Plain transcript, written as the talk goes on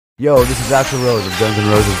Yo, this is Axl Rose of Guns N'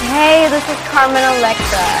 Roses. Hey, this is Carmen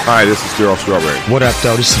Electra. Hi, this is Daryl Strawberry. What up,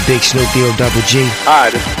 though? This is Big Snoop Double G.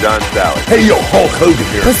 Hi, this is John Sally. Hey, yo, Hulk Hogan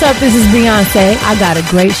here. What's up? This is Beyonce. I got a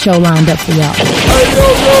great show lined up for y'all. Hey,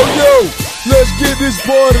 yo. Let's get this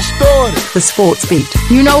party started. The Sports Beat.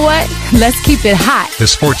 You know what? Let's keep it hot. The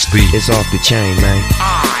Sports Beat. It's off the chain, man.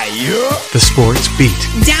 The Sports Beat.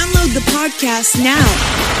 Download the podcast now.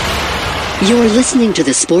 You're listening to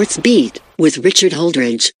The Sports Beat with Richard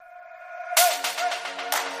Holdridge.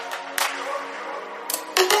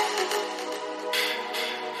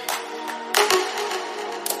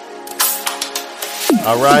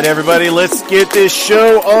 All right, everybody, let's get this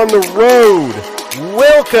show on the road.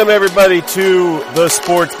 Welcome, everybody, to the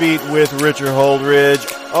Sports Beat with Richard Holdridge.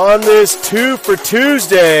 On this 2 for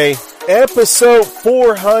Tuesday, episode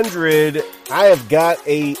 400, I have got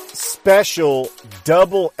a special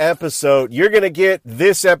double episode. You're going to get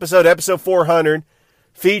this episode, episode 400,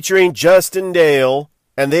 featuring Justin Dale.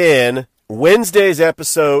 And then Wednesday's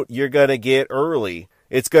episode, you're going to get early.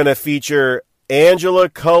 It's going to feature Angela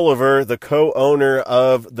Culliver, the co-owner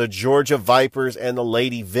of the Georgia Vipers and the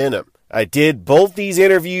Lady Venom. I did both these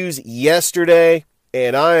interviews yesterday,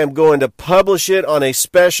 and I am going to publish it on a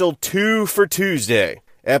special 2 for Tuesday.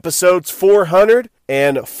 Episodes 400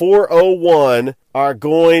 and 401 are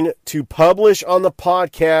going to publish on the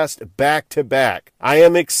podcast back to back. I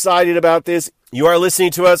am excited about this. You are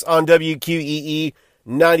listening to us on WQEE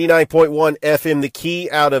 99.1 FM The Key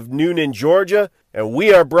out of Noonan, Georgia. And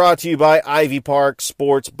we are brought to you by Ivy Park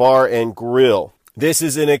Sports Bar and Grill. This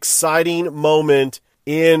is an exciting moment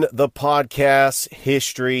in the podcast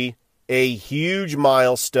history, a huge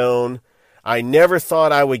milestone. I never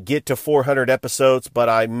thought I would get to 400 episodes, but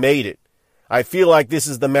I made it. I feel like this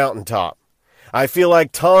is the mountaintop. I feel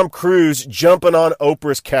like Tom Cruise jumping on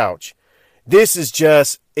Oprah's couch. This is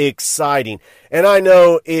just exciting. And I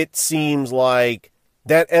know it seems like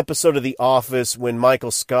that episode of The Office when Michael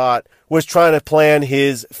Scott was trying to plan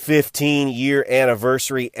his 15-year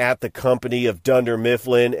anniversary at the company of Dunder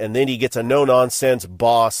Mifflin, and then he gets a no-nonsense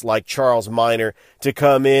boss like Charles Minor to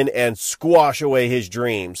come in and squash away his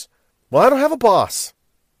dreams. Well, I don't have a boss.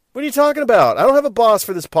 What are you talking about? I don't have a boss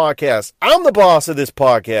for this podcast. I'm the boss of this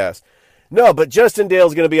podcast. No, but Justin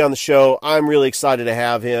Dale's going to be on the show. I'm really excited to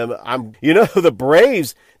have him. The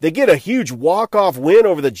Braves, they get a huge walk-off win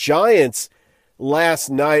over the Giants last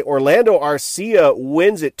night. Orlando Arcia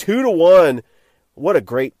wins it 2-1. What a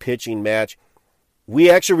great pitching match. We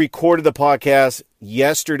actually recorded the podcast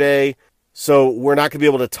yesterday, so we're not going to be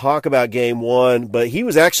able to talk about game one, but he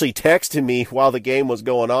was actually texting me while the game was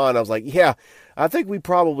going on. I was like, yeah, I think we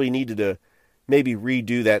probably needed to maybe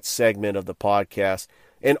redo that segment of the podcast.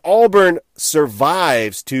 And Auburn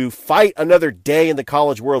survives to fight another day in the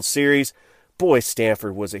College World Series. Boy,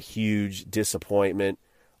 Stanford was a huge disappointment.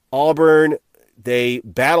 Auburn, they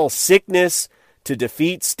battle sickness to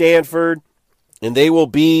defeat Stanford, and they will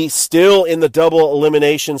be still in the double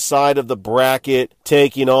elimination side of the bracket,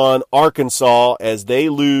 taking on Arkansas as they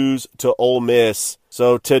lose to Ole Miss.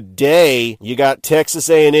 So today, you got Texas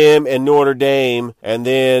A&M and Notre Dame, and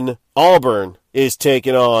then Auburn is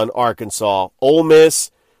taking on Arkansas. Ole Miss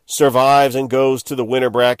survives and goes to the winner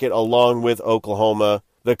bracket along with Oklahoma.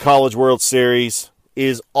 The College World Series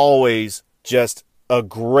is always just a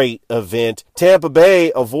great event. Tampa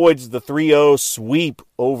Bay avoids the 3-0 sweep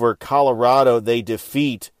over Colorado. They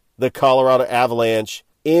defeat the Colorado Avalanche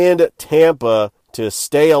in Tampa to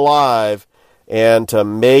stay alive and to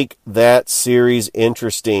make that series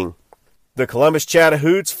interesting. The Columbus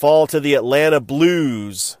Chattahoots fall to the Atlanta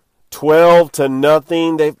Blues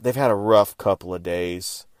 12-0. They've had a rough couple of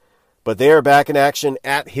days, but they are back in action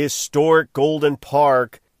at historic Golden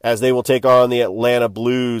Park as they will take on the Atlanta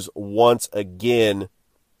Blues once again.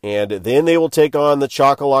 And then they will take on the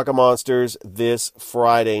Chakalaka Monsters this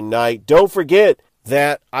Friday night. Don't forget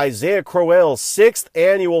that Isaiah Crowell's 6th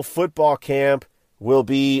annual football camp will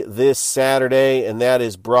be this Saturday, and that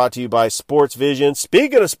is brought to you by Sports Vision.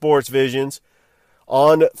 Speaking of Sports Visions,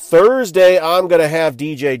 on Thursday, I'm going to have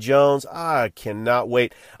DJ Jones. I cannot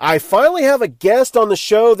wait. I finally have a guest on the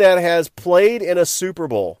show that has played in a Super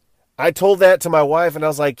Bowl. I told that to my wife, and I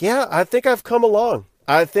was like, yeah, I think I've come along.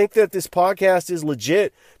 I think that this podcast is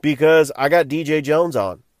legit because I got DJ Jones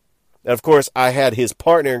on. And of course, I had his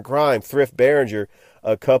partner in crime, Thrift Behringer,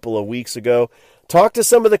 a couple of weeks ago. Talked to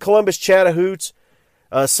some of the Columbus Chattahoots,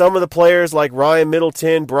 some of the players like Ryan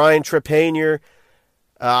Middleton, Brian Trepanier.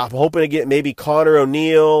 I'm hoping to get maybe Connor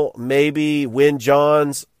O'Neill, maybe Wynn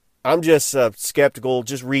Johns. I'm just skeptical,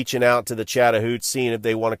 just reaching out to the Chattahoots, seeing if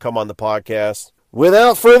they want to come on the podcast.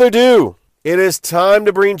 Without further ado, It is time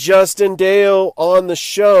to bring Justin Dale on the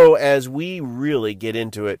show as we really get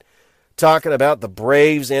into it, talking about the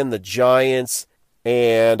Braves and the Giants.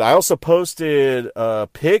 And I also posted a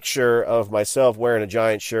picture of myself wearing a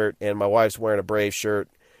Giant shirt and my wife's wearing a Brave shirt.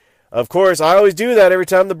 Of course, I always do that every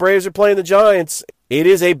time the Braves are playing the Giants. It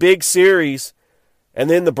is a big series. And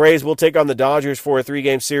then the Braves will take on the Dodgers for a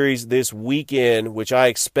 3-game series this weekend, which I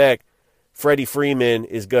expect Freddie Freeman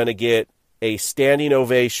is going to get a standing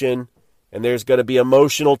ovation. And there's going to be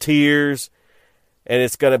emotional tears, and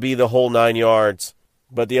it's going to be the whole 9 yards.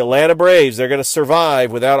 But the Atlanta Braves, they're going to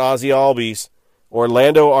survive without Ozzie Albies.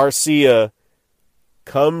 Orlando Arcia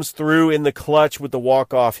comes through in the clutch with the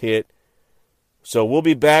walk-off hit. So we'll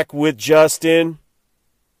be back with Justin.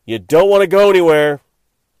 You don't want to go anywhere.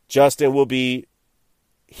 Justin will be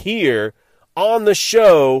here on the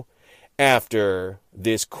show after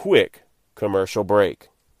this quick commercial break.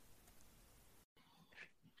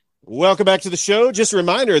 Welcome back to the show. Just a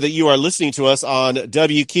reminder that you are listening to us on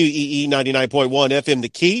WQEE 99.1 FM The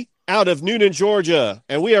Key out of Noonan, Georgia.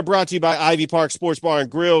 And we are brought to you by Ivy Park Sports Bar and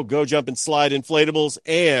Grill, Go Jump and Slide Inflatables,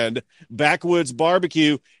 and Backwoods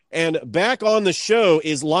Barbecue. And back on the show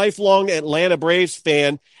is lifelong Atlanta Braves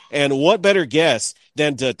fan. And what better guest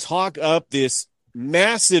than to talk up this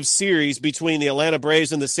massive series between the Atlanta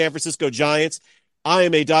Braves and the San Francisco Giants. I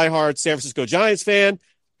am a diehard San Francisco Giants fan.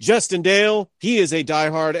 Justin Dale, he is a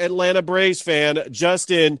diehard Atlanta Braves fan.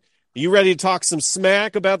 Justin, you ready to talk some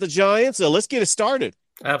smack about the Giants? Let's get it started.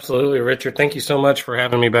 Absolutely, Richard. Thank you so much for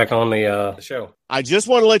having me back on the show. I just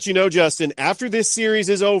want to let you know, Justin, after this series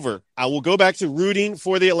is over, I will go back to rooting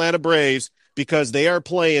for the Atlanta Braves because they are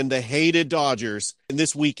playing the hated Dodgers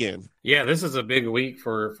this weekend. Yeah, this is a big week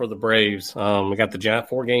for the Braves. We got the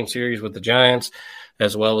 4-game series with the Giants,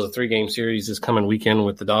 as well as a 3-game series this coming weekend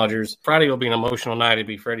with the Dodgers. Friday will be an emotional night. It'll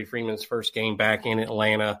be Freddie Freeman's first game back in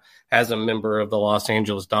Atlanta as a member of the Los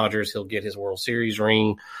Angeles Dodgers. He'll get his World Series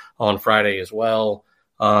ring on Friday as well.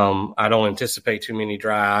 I don't anticipate too many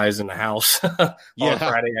dry eyes in the house on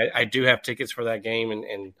Friday. I do have tickets for that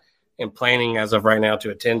game and planning as of right now to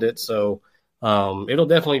attend it. So it'll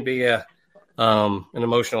definitely be an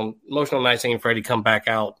emotional night seeing Freddie come back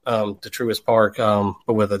out to Truist Park,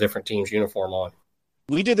 but with a different team's uniform on.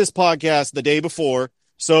 We did this podcast the day before,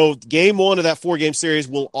 so game 1 of that 4-game series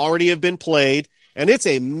will already have been played, and it's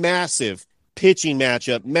a massive pitching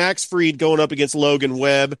matchup. Max Fried going up against Logan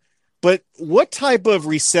Webb. But what type of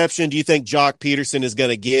reception do you think Jock Peterson is going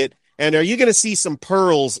to get? And are you going to see some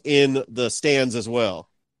pearls in the stands as well?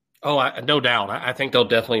 Oh, no doubt. I think there'll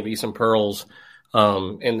definitely be some pearls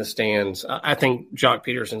in the stands. I think Jock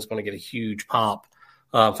Peterson's going to get a huge pop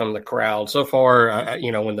from the crowd. So far,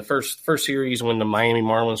 when the first series, when the Miami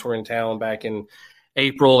Marlins were in town back in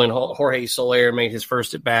April and Jorge Soler made his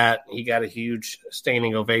first at bat, he got a huge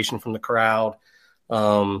standing ovation from the crowd.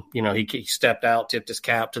 He stepped out, tipped his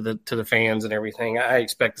cap to the fans and everything. I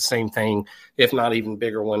expect the same thing, if not even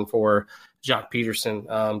bigger one for Jock Peterson.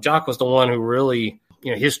 Jock was the one who really,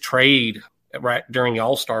 his trade right during the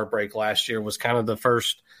All-Star break last year was kind of the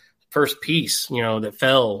first piece, that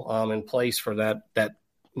fell in place for that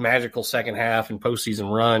magical second half and postseason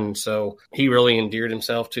run. So he really endeared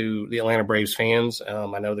himself to the Atlanta Braves fans.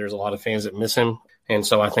 I know there's a lot of fans that miss him. And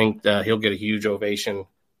so I think he'll get a huge ovation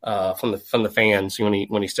from the fans when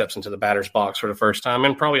he steps into the batter's box for the first time,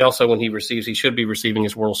 and probably also when he should be receiving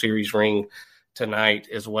his World Series ring tonight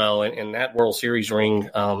as well. And that World Series ring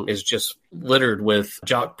is just littered with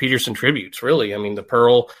Jock Peterson tributes, really. I mean, the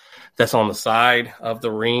pearl that's on the side of the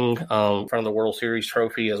ring in front of the World Series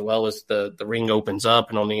trophy, as well as the ring opens up,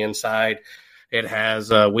 and on the inside it has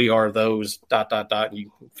 "We are those ...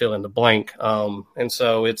 You fill in the blank, and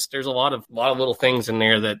so there's a lot of little things in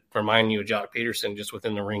there that remind you of Jock Peterson just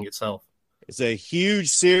within the ring itself. It's a huge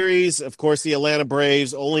series. Of course, the Atlanta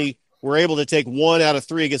Braves only were able to take 1 out of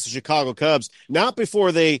 3 against the Chicago Cubs, not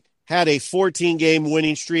before they had a 14-game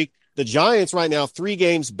winning streak. The Giants right now 3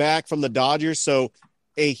 games back from the Dodgers, so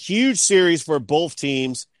a huge series for both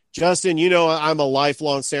teams. Justin, I'm a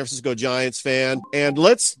lifelong San Francisco Giants fan, and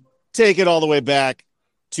let's take it all the way back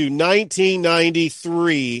to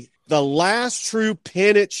 1993, the last true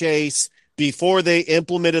pennant chase before they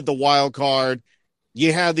implemented the wild card.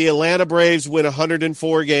 You had the Atlanta Braves win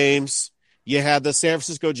 104 games. You had the San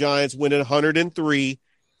Francisco Giants win 103.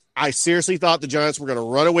 I seriously thought the Giants were going to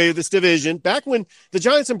run away with this division. Back when the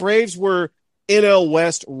Giants and Braves were NL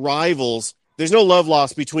West rivals, there's no love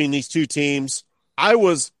lost between these two teams. I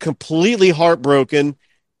was completely heartbroken.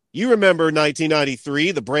 You remember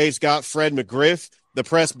 1993, the Braves got Fred McGriff. The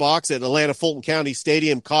press box at Atlanta Fulton County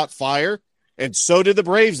Stadium caught fire, and so did the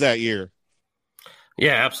Braves that year.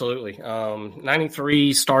 Yeah, absolutely.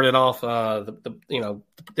 93 started off,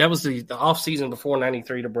 that was the off season before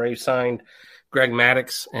 93. The Braves signed Greg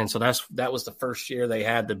Maddux. And so that was the first year they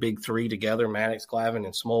had the big three together, Maddux, Glavine,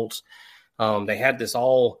 and Smoltz. They had this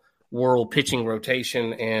all world pitching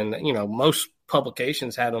rotation, and, most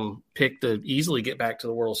publications had them picked to easily get back to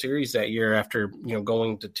the World Series that year after,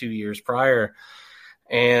 going to 2 years prior.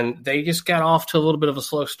 And they just got off to a little bit of a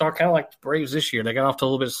slow start, kind of like the Braves this year. They got off to a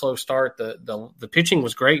little bit of a slow start. The pitching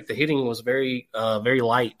was great. The hitting was very, very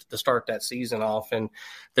light to start that season off. And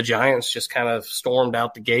the Giants just kind of stormed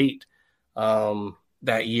out the gate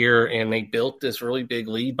that year, and they built this really big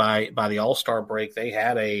lead by the All-Star break. They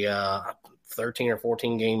had a 13 or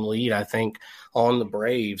 14 game lead, I think, on the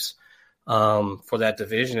Braves for that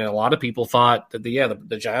division. And a lot of people thought that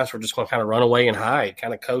the Giants were just going to kind of run away and hide,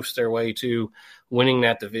 kind of coast their way to winning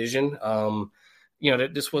that division.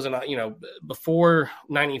 This wasn't, before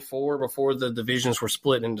 94, before the divisions were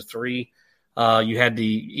split into three, you had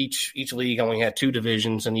each league only had two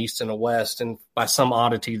divisions, an East and a West. And by some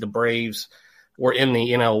oddity, the Braves were in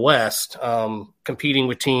the NL West, competing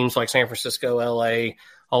with teams like San Francisco, LA,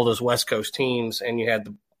 all those West Coast teams. And you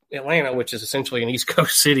had Atlanta, which is essentially an East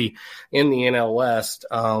Coast city, in the NL West.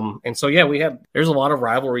 And so, there's a lot of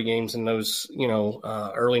rivalry games in those,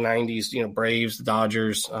 early 90s, Braves,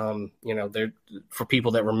 Dodgers, they're, for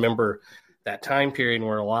people that remember that time period and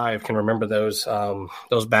were alive, can remember those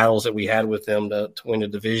battles that we had with them to win the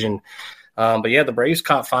division. The Braves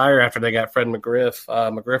caught fire after they got Fred McGriff.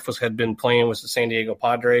 McGriff had been playing with the San Diego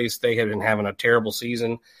Padres. They had been having a terrible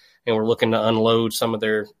season and were looking to unload some of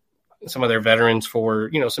their veterans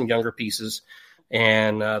for, some younger pieces.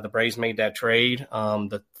 And the Braves made that trade.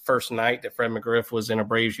 The first night that Fred McGriff was in a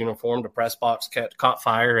Braves uniform, the press box caught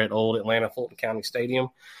fire at old Atlanta Fulton County Stadium.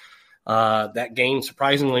 That game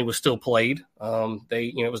surprisingly was still played.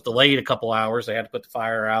 It was delayed a couple hours. They had to put the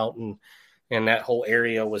fire out, and that whole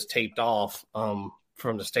area was taped off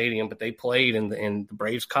from the stadium, but they played, and the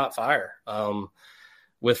Braves caught fire.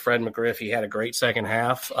 With Fred McGriff, he had a great second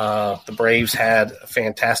half. The Braves had a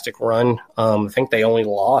fantastic run. I think they only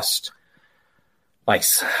lost like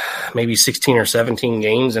maybe 16 or 17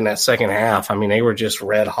 games in that second half. I mean, they were just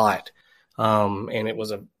red hot. And it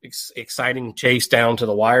was an exciting chase down to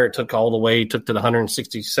the wire. It took to the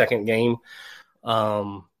 162nd game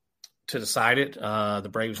to decide it. The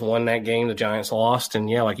Braves won that game. The Giants lost. And,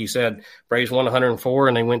 like you said, Braves won 104,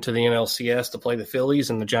 and they went to the NLCS to play the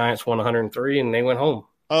Phillies, and the Giants won 103, and they went home.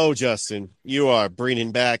 Oh, Justin, you are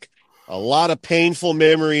bringing back a lot of painful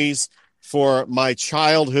memories for my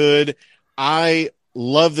childhood. I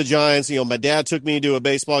love the Giants. My dad took me to a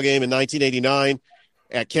baseball game in 1989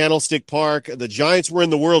 at Candlestick Park. The Giants were in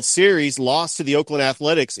the World Series, lost to the Oakland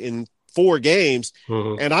Athletics in 4 games.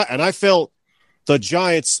 Mm-hmm. And I felt the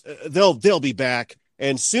Giants, they'll be back.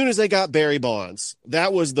 And as soon as they got Barry Bonds,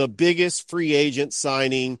 that was the biggest free agent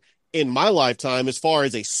signing in my lifetime as far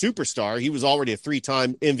as a superstar. He was already a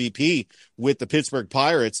 3-time MVP with the Pittsburgh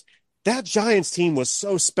Pirates. That Giants team was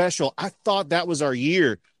so special. I thought that was our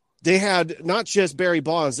year. They had not just Barry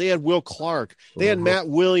Bonds, they had Will Clark, they had Matt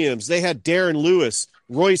Williams, they had Darren Lewis,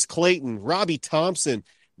 Royce Clayton, Robbie Thompson.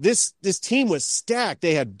 This team was stacked.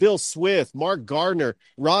 They had Bill Swift, Mark Gardner,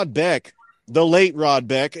 Rod Beck, the late Rod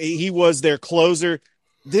Beck. He was their closer.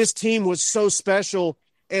 This team was so special,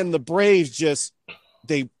 and the Braves just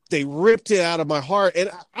they ripped it out of my heart.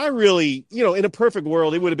 And I really, in a perfect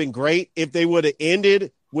world, it would have been great if they would have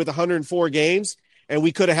ended with 104 games and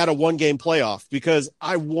we could have had a 1-game playoff, because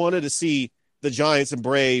I wanted to see the Giants and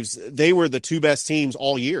Braves. They were the two best teams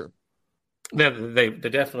all year. They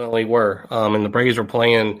definitely were. And the Braves were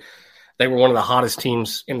playing. They were one of the hottest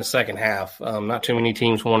teams in the second half. Not too many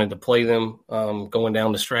teams wanted to play them going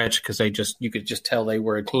down the stretch, because you could just tell they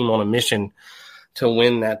were a team on a mission to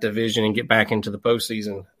win that division and get back into the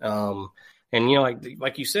postseason. And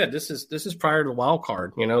like you said, this is prior to the wild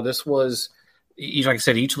card. This was, like I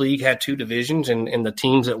said, each league had 2 divisions, and the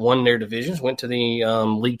teams that won their divisions went to the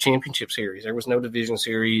league championship series. There was no division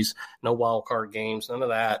series, no wild card games, none of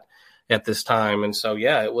that at this time. And so,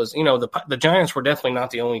 it was, the Giants were definitely not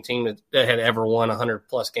the only team that had ever won 100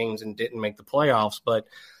 plus games and didn't make the playoffs, but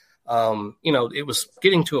it was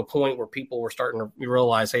getting to a point where people were starting to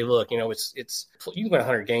realize, hey, look, it's you win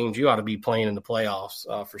 100 games, you ought to be playing in the playoffs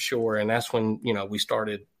for sure. And that's when, we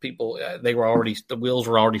started the wheels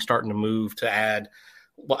were already starting to move to add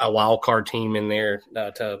a wild card team in there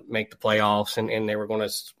to make the playoffs. And they were going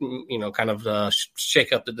to, kind of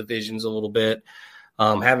shake up the divisions a little bit.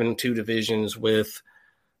 Having 2 divisions with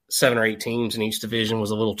 7 or 8 teams in each division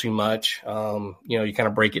was a little too much. You kind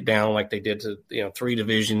of break it down like they did to 3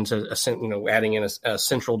 divisions, adding in a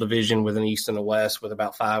central division with an East and a West with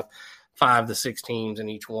about 5 to 6 teams in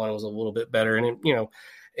each one was a little bit better. And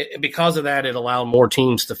because of that, it allowed more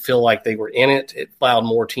teams to feel like they were in it. It allowed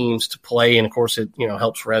more teams to play, and of course, it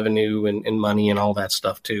helps revenue and money and all that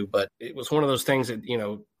stuff too. But it was one of those things that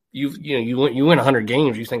you win 100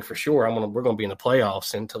 games, you think for sure we're going to be in the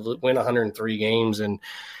playoffs, and to win 103 games and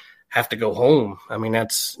have to go home. I mean, I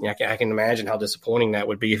can imagine how disappointing that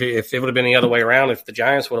would be. If it would have been the other way around, if the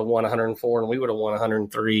Giants would have won 104 and we would have won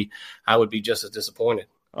 103, I would be just as disappointed.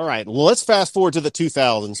 All right, well, let's fast forward to the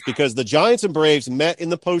 2000s because the Giants and Braves met in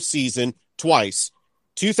the postseason twice.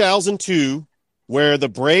 2002, where the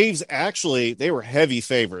Braves they were heavy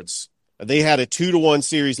favorites. They had a 2-1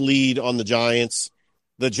 series lead on the Giants.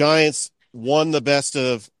 The Giants won the best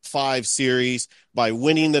of 5 series by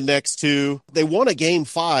winning the next 2. They won a game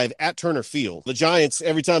 5 at Turner Field. The Giants,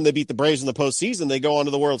 every time they beat the Braves in the postseason, they go on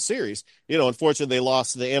to the World Series. Unfortunately, they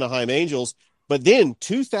lost to the Anaheim Angels. But then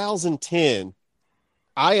 2010,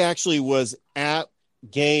 I actually was at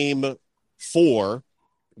game 4,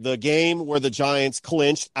 the game where the Giants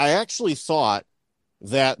clinched. I actually thought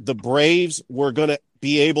that the Braves were going to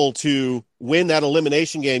be able to win that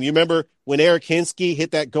elimination game. You remember when Eric Hinsky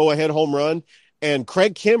hit that go-ahead home run? And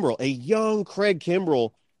Craig Kimbrell, a young Craig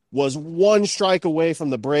Kimbrell, was 1 strike away from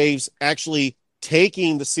the Braves actually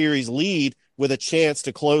taking the series lead with a chance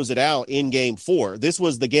to close it out in game 4. This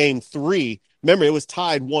was the game 3. Remember, it was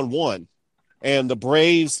tied 1-1. And the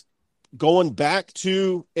Braves going back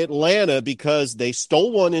to Atlanta because they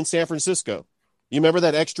stole one in San Francisco. You remember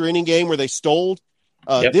that extra inning game where they stole?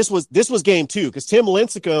 Yep. This was game 2 because Tim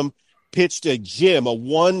Lincecum pitched a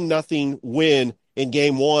 1-0 win in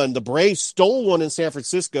game 1. The Braves stole one in San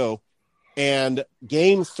Francisco, and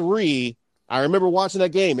game 3, I remember watching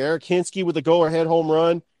that game. Eric Hinsky with a go-ahead home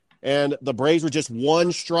run, and the Braves were just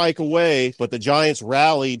 1 strike away, but the Giants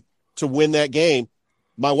rallied to win that game.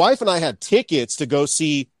 My wife and I had tickets to go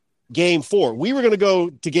see game 4. We were going to go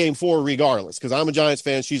to game 4 regardless because I'm a Giants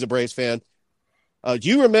fan. She's a Braves fan. Do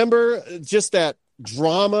you remember just that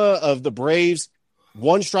drama of the Braves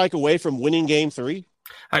 1 strike away from winning game 3?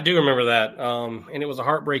 I do remember that. And it was a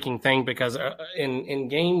heartbreaking thing because in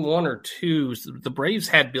game 1 or 2, the Braves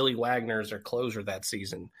had Billy Wagner as their closer that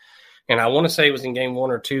season. And I want to say it was in game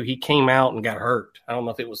 1 or 2, he came out and got hurt. I don't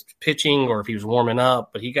know if it was pitching or if he was warming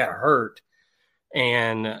up, but he got hurt.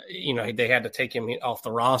 And, they had to take him off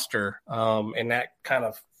the roster. And that kind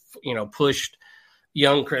of, pushed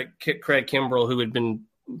young Craig Kimbrell, who had been,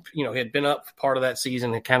 had been up part of that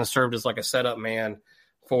season, had kind of served as like a setup man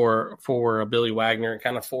for Billy Wagner, and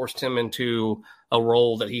kind of forced him into a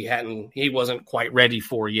role that he wasn't quite ready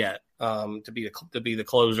for yet, to be the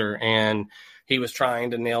closer. And he was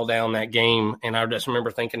trying to nail down that game. And I just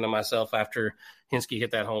remember thinking to myself after Hinsky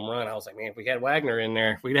hit that home run, I was like, man, if we'd had Wagner in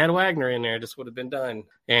there, this would have been done.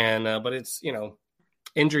 And, but it's,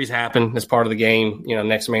 injuries happen as part of the game.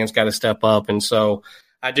 Next man's got to step up. And so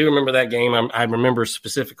I do remember that game. I remember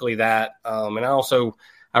specifically that. And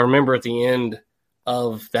I remember at the end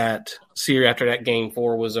of that series after that game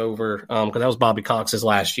 4 was over, because that was Bobby Cox's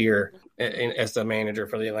last year as the manager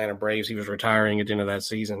for the Atlanta Braves. He was retiring at the end of that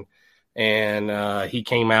season. And he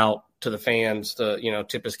came out to the fans to,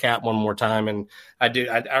 tip his cap one more time. And I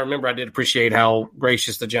remember I did appreciate how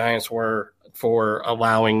gracious the Giants were for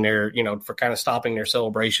allowing for kind of stopping their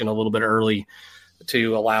celebration a little bit early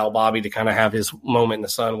to allow Bobby to kind of have his moment in the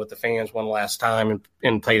sun with the fans one last time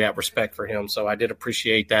and pay that respect for him. So I did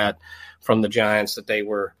appreciate that from the Giants, that they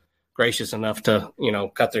were gracious enough to,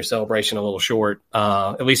 cut their celebration a little short,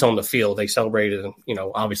 at least on the field. They celebrated,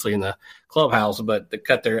 obviously in the clubhouse, but they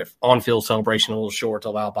cut their on-field celebration a little short to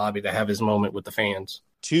allow Bobby to have his moment with the fans.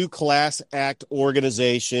 2 class act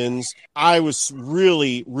organizations. I was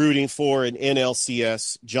really rooting for an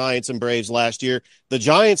NLCS, Giants and Braves last year. The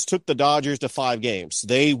Giants took the Dodgers to 5 games.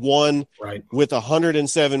 They won with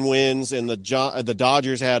 107 wins, and the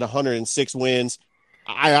Dodgers had 106 wins.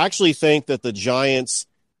 I actually think that the Giants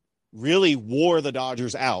really wore the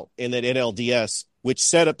Dodgers out in that NLDS, which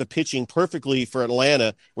set up the pitching perfectly for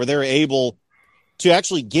Atlanta, where they were able to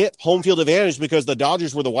actually get home field advantage because the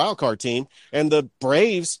Dodgers were the wild card team, and the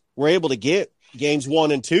Braves were able to get games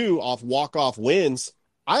 1 and 2 off walk-off wins.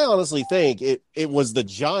 I honestly think it was the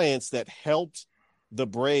Giants that helped the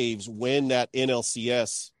Braves win that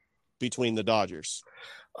NLCS between the Dodgers.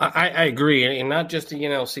 I agree, and not just the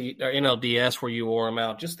NLC or NLDS where you wore them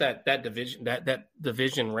out, just that division that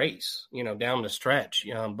division race, down the stretch.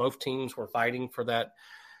 Both teams were fighting for that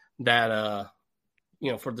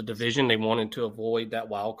for the division, they wanted to avoid that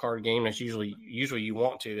wild card game. That's usually you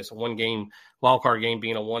want to. It's a one game wild card game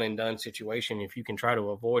being a one and done situation. If you can try to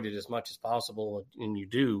avoid it as much as possible, and you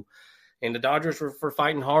do. And the Dodgers were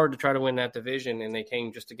fighting hard to try to win that division, and they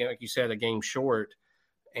came just again, like you said, a game short.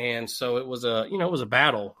 And so it was a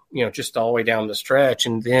battle, just all the way down the stretch.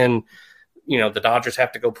 And then, the Dodgers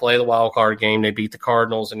have to go play the wild card game. They beat the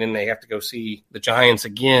Cardinals, and then they have to go see the Giants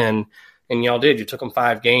again. And y'all did. You took them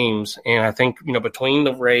 5 games. And I think, between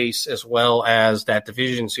the race as well as that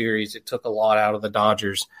division series, it took a lot out of the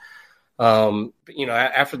Dodgers.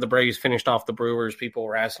 After the Braves finished off the Brewers, people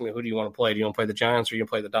were asking me, who do you want to play? Do you want to play the Giants or do you want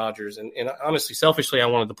to play the Dodgers? And honestly, selfishly, I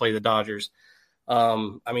wanted to play the Dodgers.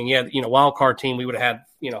 Wild card team, we would have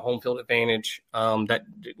had, home field advantage. All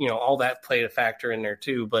that played a factor in there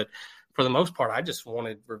too. But for the most part, I just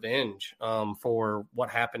wanted revenge for what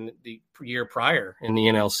happened the year prior in the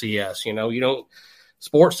NLCS.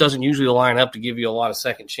 Sports doesn't usually line up to give you a lot of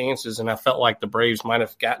second chances, and I felt like the Braves might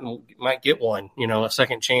get one, a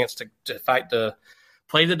second chance to fight to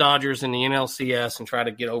play the Dodgers in the NLCS and try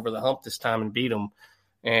to get over the hump this time and beat them.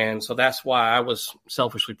 And so that's why I was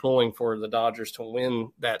selfishly pulling for the Dodgers to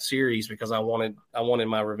win that series, because I wanted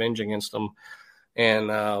my revenge against them.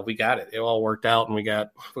 And we got it. It all worked out, and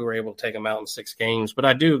we were able to take them out in 6 games. But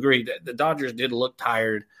I do agree that the Dodgers did look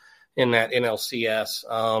tired in that NLCS.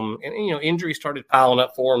 Injuries started piling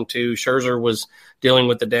up for him too. Scherzer was dealing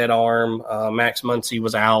with the dead arm. Max Muncy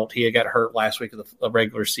was out. He had got hurt last week of the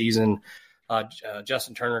regular season.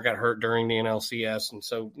 Justin Turner got hurt during the NLCS. And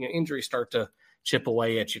so injuries start to chip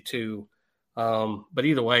away at you too. But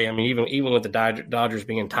either way, even with the Dodgers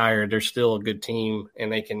being tired, they're still a good team,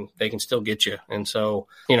 and they can still get you. And so,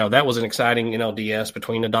 that was an exciting NLDS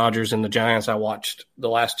between the Dodgers and the Giants. I watched the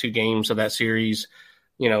last 2 games of that series,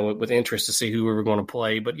 with interest to see who we were going to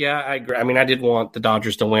play. But yeah, I agree. I did want the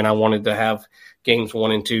Dodgers to win. I wanted to have games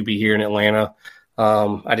 1 and 2 be here in Atlanta.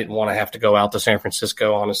 I didn't want to have to go out to San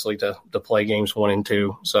Francisco, honestly, to play games 1 and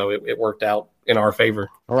 2. So it worked out in our favor.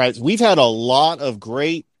 All right. We've had a lot of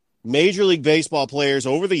great Major League Baseball players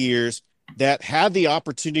over the years that had the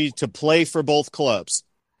opportunity to play for both clubs,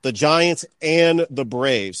 the Giants and the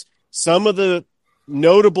Braves. Some of the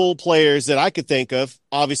notable players that I could think of,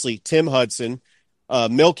 obviously Tim Hudson,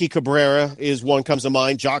 Melky Cabrera is one comes to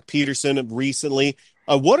mind, Jock Peterson recently.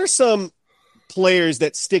 What are some players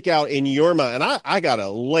that stick out in your mind? And I got a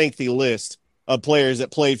lengthy list of players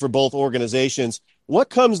that played for both organizations.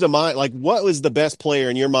 What comes to mind? Like, what was the best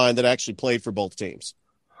player in your mind that actually played for both teams?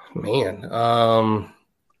 Man,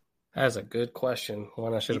 that's a good question.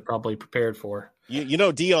 One I should have probably prepared for.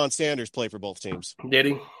 Deion Sanders played for both teams. Did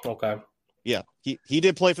he? Okay. Yeah, he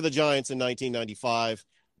did play for the Giants in 1995.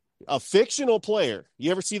 A fictional player.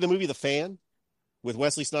 You ever see the movie The Fan with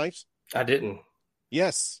Wesley Snipes? I didn't.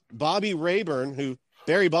 Yes. Bobby Rayburn, who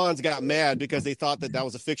Barry Bonds got mad because they thought that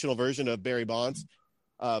was a fictional version of Barry Bonds,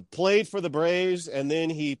 played for the Braves, and then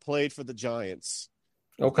he played for the Giants.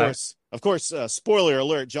 Okay. Of course, spoiler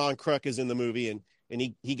alert, John Kruk is in the movie, and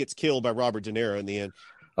he gets killed by Robert De Niro in the end.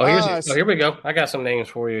 Here we go. I got some names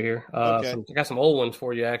for you here. I got some old ones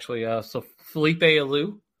for you, actually. So Felipe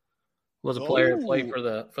Alou was a player who played for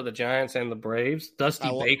the Giants and the Braves. Dusty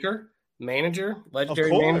Baker,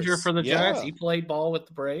 legendary manager for the Giants. He played ball with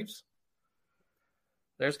the Braves.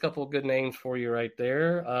 There's a couple of good names for you right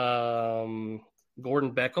there. Gordon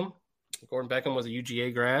Beckham. Gordon Beckham was a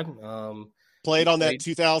UGA grad. Played on that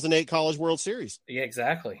 2008 College World Series. Yeah,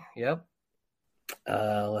 exactly. Yep.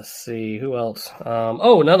 Let's see. Who else?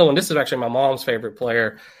 Another one. This is actually my mom's favorite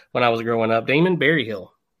player when I was growing up. Damon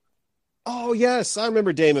Berryhill. Oh, yes. I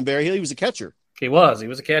remember Damon Berryhill. He was a catcher. He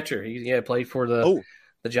was a catcher. He played for the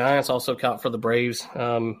Giants, also caught for the Braves,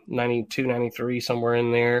 92, 93, somewhere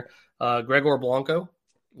in there. Gregor Blanco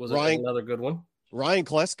was another good one. Ryan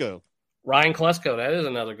Klesko. That is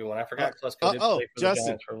another good one. I forgot Klesko did play for the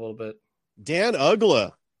Giants for a little bit. Dan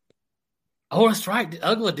Uggla. Oh, that's right.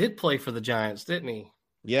 Uggla did play for the Giants, didn't he?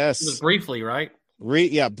 Yes. It was briefly, right?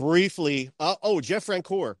 Briefly. Jeff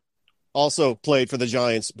Francoeur also played for the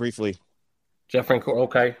Giants briefly. Jeff Francoeur,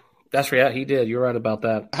 okay. That's right. He did. You're right about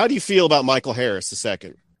that. How do you feel about Michael Harris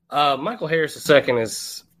II? Michael Harris II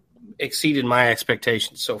has exceeded my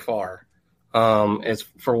expectations so far as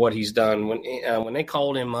for what he's done. When they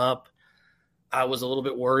called him up, I was a little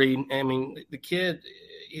bit worried. I mean, the kid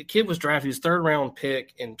was drafted his 3rd round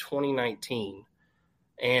pick in 2019.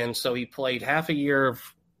 And so he played half a year of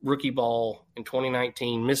rookie ball in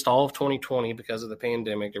 2019, missed all of 2020 because of the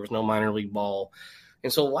pandemic. There was no minor league ball.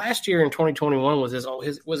 And so last year in 2021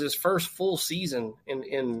 was his first full season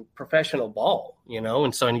in professional ball,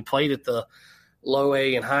 and so he played at the low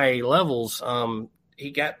A and high A levels.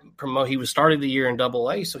 got promoted. He was started the year in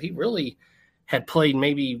Double-A, so he really had played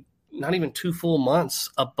maybe not even 2 full months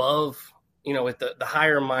above, at the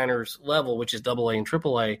higher minors level, which is Double-A and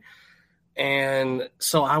Triple-A. And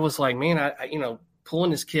so I was like, man, I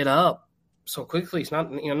pulling this kid up so quickly, it's not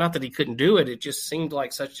that he couldn't do it. It just seemed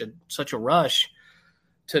like such a rush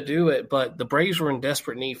to do it. But the Braves were in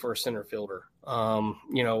desperate need for a center fielder.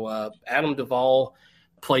 Adam Duvall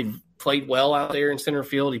played well out there in center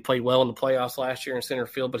field. He played well in the playoffs last year in center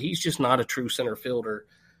field, but he's just not a true center fielder.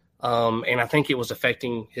 And I think it was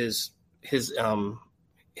affecting his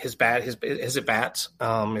at-bats,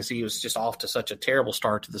 as he was just off to such a terrible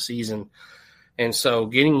start to the season. And so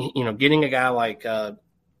getting a guy like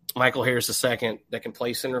Michael Harris II that can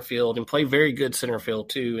play center field and play very good center field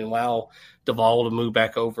too, and allow Duvall to move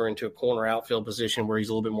back over into a corner outfield position where he's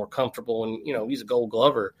a little bit more comfortable. And, he's a Gold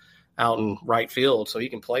Glover out in right field, so he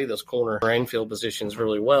can play those corner or infield positions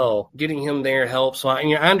really well. Getting him there helps. So I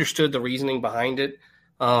understood the reasoning behind it.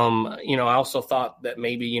 I also thought that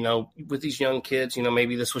maybe, with these young kids,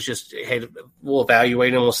 maybe this was just, hey, we'll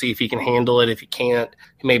evaluate him. We'll see if he can handle it. If he can't,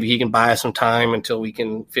 maybe he can buy us some time until we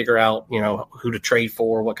can figure out, who to trade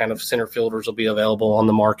for, what kind of center fielders will be available on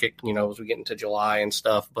the market, as we get into July and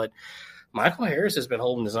stuff. But Michael Harris has been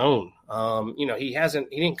holding his own. He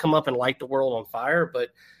didn't come up and light the world on fire, but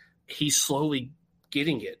he's slowly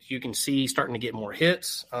getting it. You can see he's starting to get more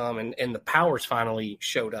hits, and the power's finally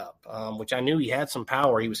showed up, which I knew he had some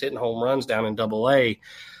power. He was hitting home runs down in Double-A,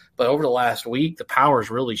 but over the last week, the power's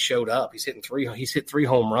really showed up. He's hit 3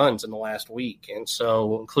 home runs in the last week, and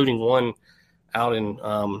so including one out in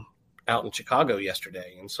Chicago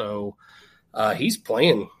yesterday. And so he's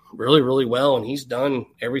playing really, really well, and he's done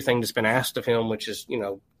everything that's been asked of him, which is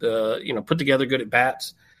put together good at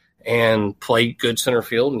bats and play good center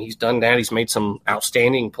field, and he's done that. He's made some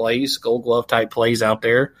outstanding plays, Gold Glove type plays out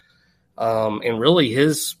there, and really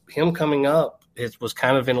him coming up, it was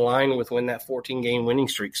kind of in line with when that 14-game winning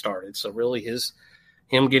streak started. So really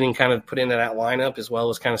him getting kind of put into that lineup, as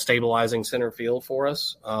well as kind of stabilizing center field for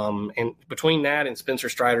us, and between that and Spencer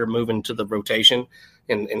Strider moving to the rotation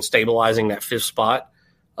and stabilizing that 5th spot,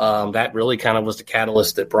 that really kind of was the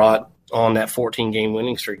catalyst that brought on that 14-game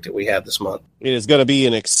winning streak that we have this month. It is going to be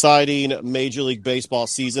an exciting Major League Baseball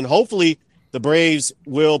season. Hopefully the Braves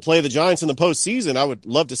will play the Giants in the postseason. I would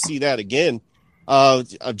love to see that again.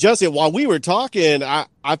 Justin, while we were talking,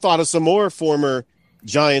 I thought of some more former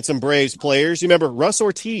Giants and Braves players. You remember Russ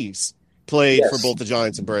Ortiz played for both the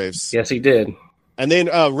Giants and Braves? Yes, he did. And then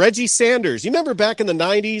Reggie Sanders. You remember back in the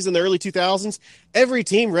 90s and the early 2000s, every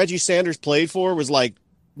team Reggie Sanders played for was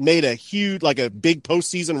made a huge, a big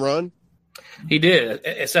postseason run. He did,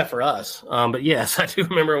 except for us. But yes, I do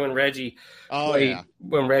remember when Reggie played.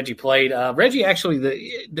 When Reggie played, Reggie actually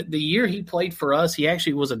the year he played for us, he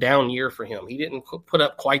actually was a down year for him. He didn't put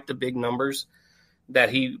up quite the big numbers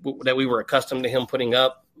that we were accustomed to him putting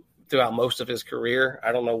up throughout most of his career.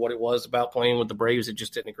 I don't know what it was about playing with the Braves; it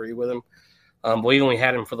just didn't agree with him. We only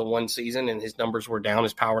had him for the one season, and his numbers were down.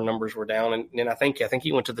 His power numbers were down, and I think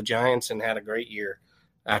he went to the Giants and had a great year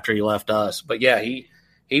after he left us. But yeah,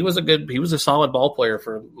 he was a solid ball player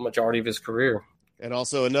for the majority of his career. And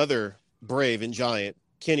also another Brave and Giant,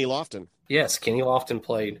 Kenny Lofton. Yes, Kenny Lofton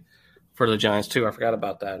played for the Giants too. I forgot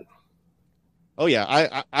about that. Oh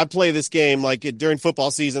yeah, I play this game during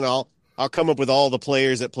football season. I'll come up with all the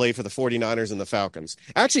players that play for the 49ers and the Falcons.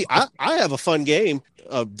 Actually, I have a fun game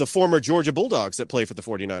of the former Georgia Bulldogs that play for the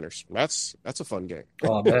 49ers. That's a fun game.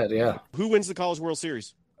 Oh, I bet, yeah. Who wins the College World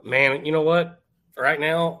Series? Man, you know what? Right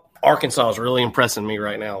now, Arkansas is really impressing me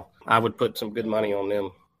right now. I would put some good money on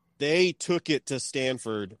them. They took it to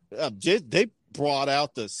Stanford. They brought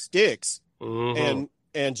out the sticks and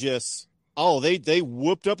just they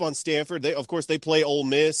whooped up on Stanford. Of course they play Ole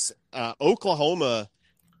Miss. Oklahoma,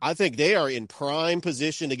 I think they are in prime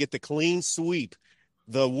position to get the clean sweep.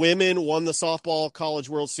 The women won the softball College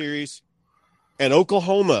World Series, and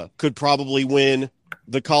Oklahoma could probably win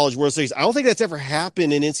the College World Series. I don't think that's ever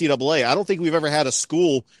happened in NCAA. I don't think we've ever had a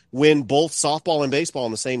school win both softball and baseball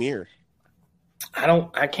in the same year.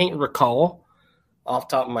 I can't recall off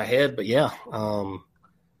the top of my head, but yeah,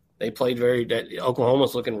 they played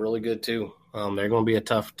Oklahoma's looking really good too. They're going to be a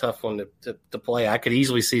tough one to play. I could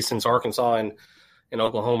easily see, since Arkansas and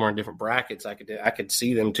Oklahoma are in different brackets, I could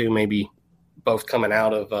see them too, maybe both coming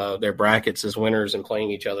out of their brackets as winners and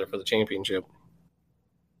playing each other for the championship.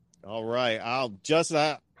 All right.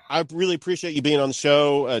 Justin, I really appreciate you being on the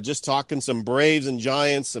show, just talking some Braves and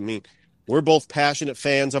Giants. I mean, we're both passionate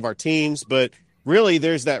fans of our teams, but really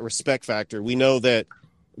there's that respect factor. We know that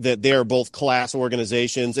they are both class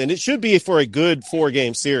organizations, and it should be for a good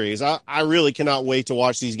 4-game series. I really cannot wait to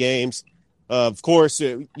watch these games. Of course,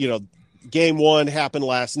 game one happened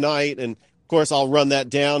last night, and of course I'll run that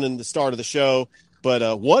down in the start of the show.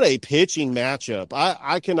 But what a pitching matchup.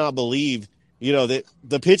 I cannot believe, that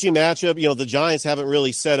the pitching matchup, the Giants haven't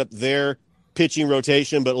really set up their pitching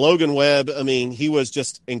rotation, but Logan Webb, he was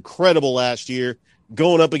just incredible last year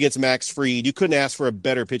going up against Max Fried. You couldn't ask for a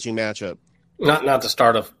better pitching matchup. Not to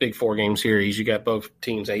start a big 4-game series. You got both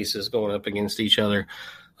teams' aces going up against each other.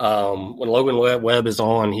 When Logan Webb is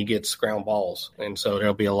on, he gets ground balls, and so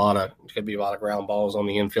could be a lot of ground balls on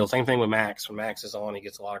the infield. Same thing with Max. When Max is on, he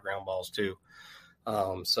gets a lot of ground balls too.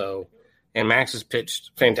 And Max has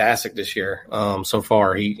pitched fantastic this year so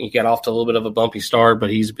far. He got off to a little bit of a bumpy start, but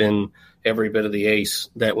he's been every bit of the ace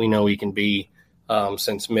that we know he can be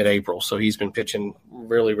since mid-April. So he's been pitching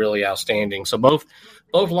really, really outstanding. So both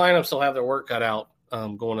lineups will have their work cut out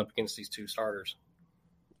going up against these two starters.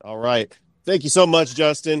 All right. Thank you so much,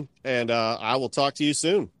 Justin, and I will talk to you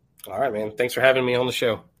soon. All right, man. Thanks for having me on the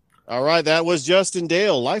show. All right. That was Justin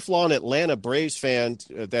Dale, lifelong Atlanta Braves fan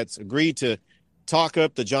that's agreed to talk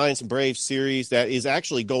up the Giants and Braves series that is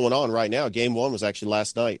actually going on right now. Game one was actually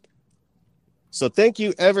last night. So thank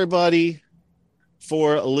you, everybody,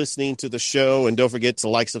 for listening to the show. And don't forget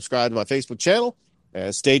to subscribe to my Facebook channel.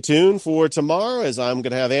 And stay tuned for tomorrow, as I'm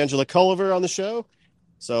going to have Angela Culliver on the show.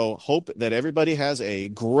 So hope that everybody has a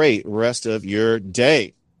great rest of your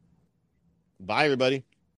day. Bye, everybody.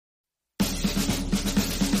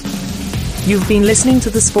 You've been listening to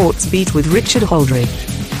the Sports Beat with Richard Holdridge.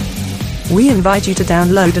 We invite you to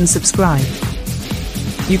download and subscribe.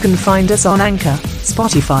 You can find us on Anchor,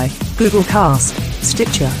 Spotify, Google Cast,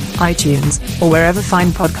 Stitcher, iTunes, or wherever fine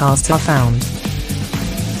podcasts are found.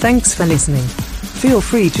 Thanks for listening. Feel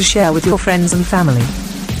free to share with your friends and family.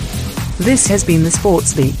 This has been the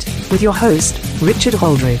Sports Beat, with your host, Richard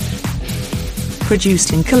Holdridge.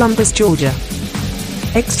 Produced in Columbus, Georgia.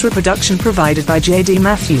 Extra production provided by J.D.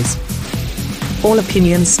 Matthews. All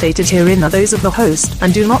opinions stated herein are those of the host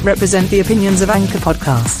and do not represent the opinions of Anchor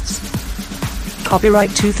Podcasts.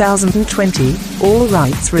 Copyright 2020, all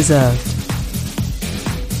rights reserved.